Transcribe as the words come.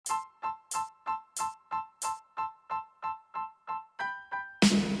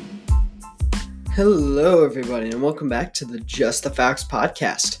Hello, everybody, and welcome back to the Just the Facts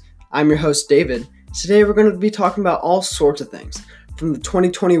podcast. I'm your host, David. Today, we're going to be talking about all sorts of things, from the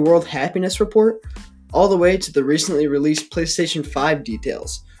 2020 World Happiness Report all the way to the recently released PlayStation 5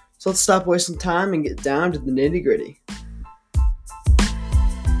 details. So let's stop wasting time and get down to the nitty-gritty.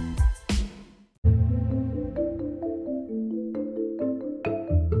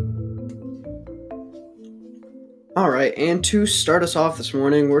 Alright, and to start us off this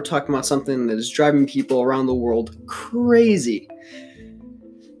morning, we're talking about something that is driving people around the world crazy.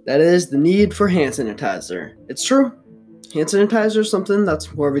 That is the need for hand sanitizer. It's true. Hand sanitizer is something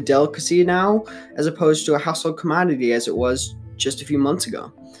that's more of a delicacy now, as opposed to a household commodity as it was just a few months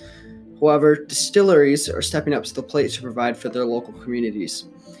ago. However, distilleries are stepping up to the plate to provide for their local communities.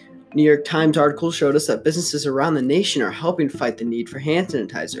 New York Times article showed us that businesses around the nation are helping fight the need for hand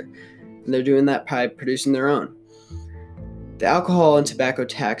sanitizer, and they're doing that by producing their own. The Alcohol and Tobacco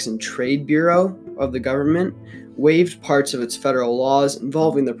Tax and Trade Bureau of the government waived parts of its federal laws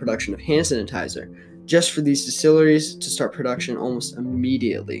involving the production of hand sanitizer, just for these distilleries to start production almost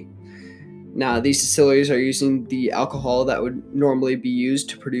immediately. Now, these distilleries are using the alcohol that would normally be used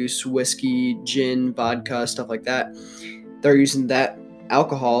to produce whiskey, gin, vodka, stuff like that. They're using that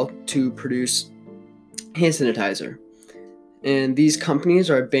alcohol to produce hand sanitizer. And these companies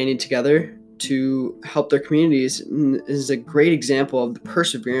are banding together to help their communities. Is a great example of the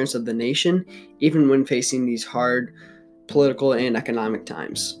perseverance of the nation, even when facing these hard political and economic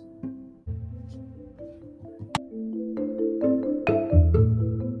times.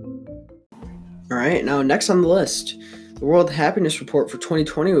 All right, now next on the list, the World Happiness Report for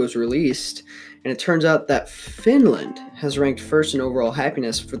 2020 was released, and it turns out that Finland has ranked first in overall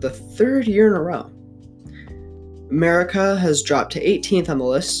happiness for the third year in a row. America has dropped to 18th on the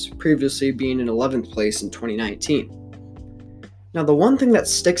list, previously being in 11th place in 2019. Now, the one thing that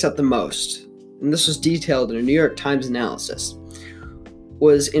sticks out the most, and this was detailed in a New York Times analysis,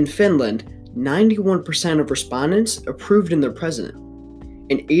 was in Finland, 91% of respondents approved in their president,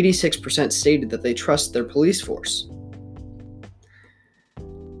 and 86% stated that they trust their police force.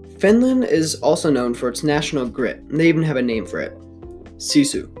 Finland is also known for its national grit, and they even have a name for it: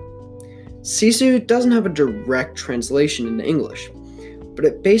 Sisu. Sisu doesn't have a direct translation into English, but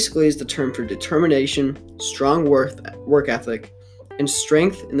it basically is the term for determination, strong work ethic, and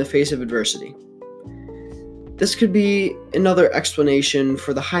strength in the face of adversity. This could be another explanation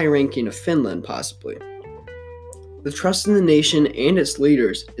for the high ranking of Finland, possibly. The trust in the nation and its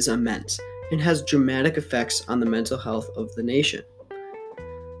leaders is immense and has dramatic effects on the mental health of the nation.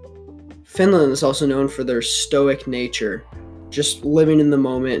 Finland is also known for their stoic nature, just living in the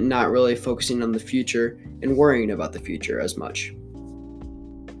moment and not really focusing on the future and worrying about the future as much.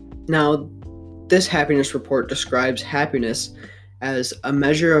 Now, this happiness report describes happiness as a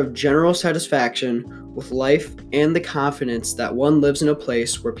measure of general satisfaction with life and the confidence that one lives in a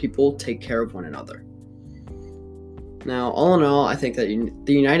place where people take care of one another. Now, all in all, I think that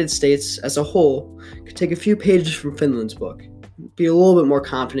the United States as a whole could take a few pages from Finland's book, be a little bit more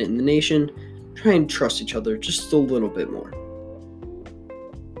confident in the nation, try and trust each other just a little bit more.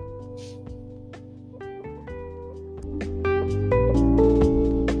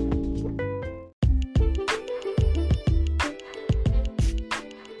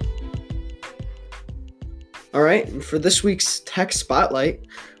 Alright, and for this week's Tech Spotlight,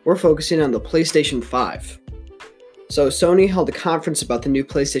 we're focusing on the PlayStation 5. So Sony held a conference about the new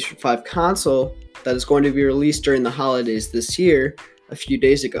PlayStation 5 console that is going to be released during the holidays this year a few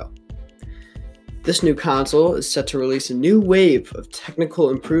days ago. This new console is set to release a new wave of technical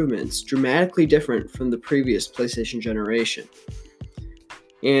improvements dramatically different from the previous PlayStation generation.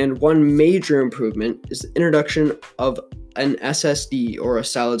 And one major improvement is the introduction of an SSD, or a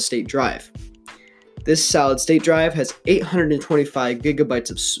solid-state drive. This solid-state drive has 825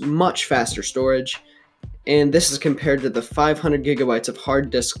 gigabytes of much faster storage, and this is compared to the 500 gigabytes of hard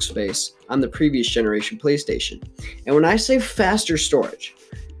disk space on the previous generation PlayStation. And when I say faster storage,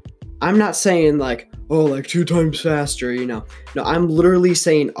 I'm not saying like 2 times faster, No, I'm literally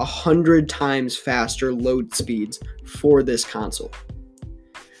saying 100 times faster load speeds for this console.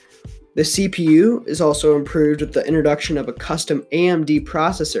 The CPU is also improved with the introduction of a custom AMD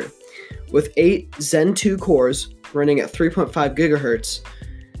processor with 8 Zen 2 cores running at 3.5 gigahertz,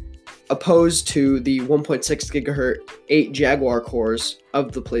 opposed to the 1.6 gigahertz 8 Jaguar cores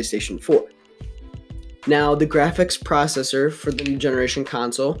of the PlayStation 4. Now, the graphics processor for the new generation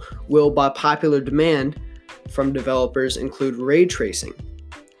console will, by popular demand from developers, include ray tracing.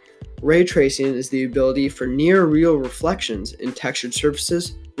 Ray tracing is the ability for near-real reflections in textured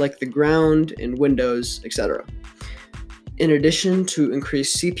surfaces like the ground and windows, etc. In addition to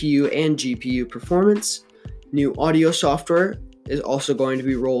increased CPU and GPU performance, new audio software is also going to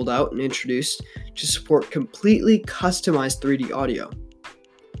be rolled out and introduced to support completely customized 3D audio.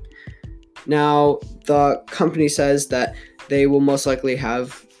 Now, the company says that they will most likely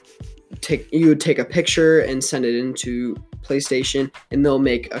you would take a picture and send it into PlayStation, and they'll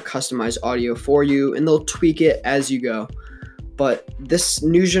make a customized audio for you, and they'll tweak it as you go. But this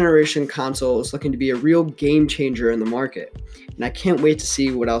new generation console is looking to be a real game changer in the market, and I can't wait to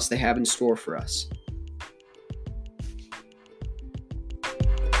see what else they have in store for us.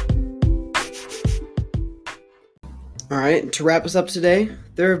 Alright, to wrap us up today,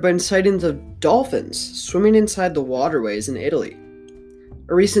 there have been sightings of dolphins swimming inside the waterways in Italy.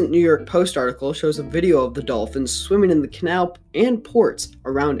 A recent New York Post article shows a video of the dolphins swimming in the canal and ports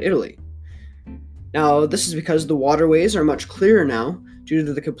around Italy. Now, this is because the waterways are much clearer now due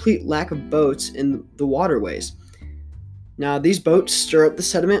to the complete lack of boats in the waterways. Now, these boats stir up the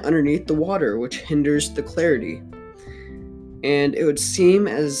sediment underneath the water, which hinders the clarity. And it would seem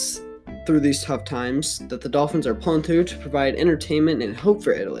as through these tough times that the dolphins are pulling through to provide entertainment and hope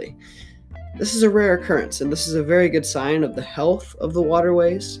for Italy. This is a rare occurrence, and this is a very good sign of the health of the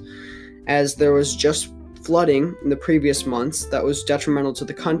waterways, as there was just flooding in the previous months that was detrimental to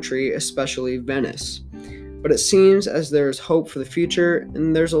the country, especially Venice. But it seems as there is hope for the future,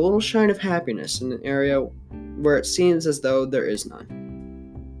 and there's a little shine of happiness in an area where it seems as though there is none.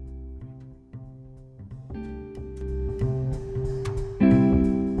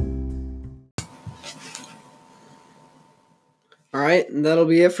 Alright, and that'll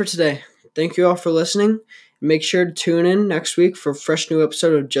be it for today. Thank you all for listening. Make sure to tune in next week for a fresh new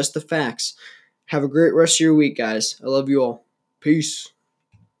episode of Just the Facts. Have a great rest of your week, guys. I love you all. Peace.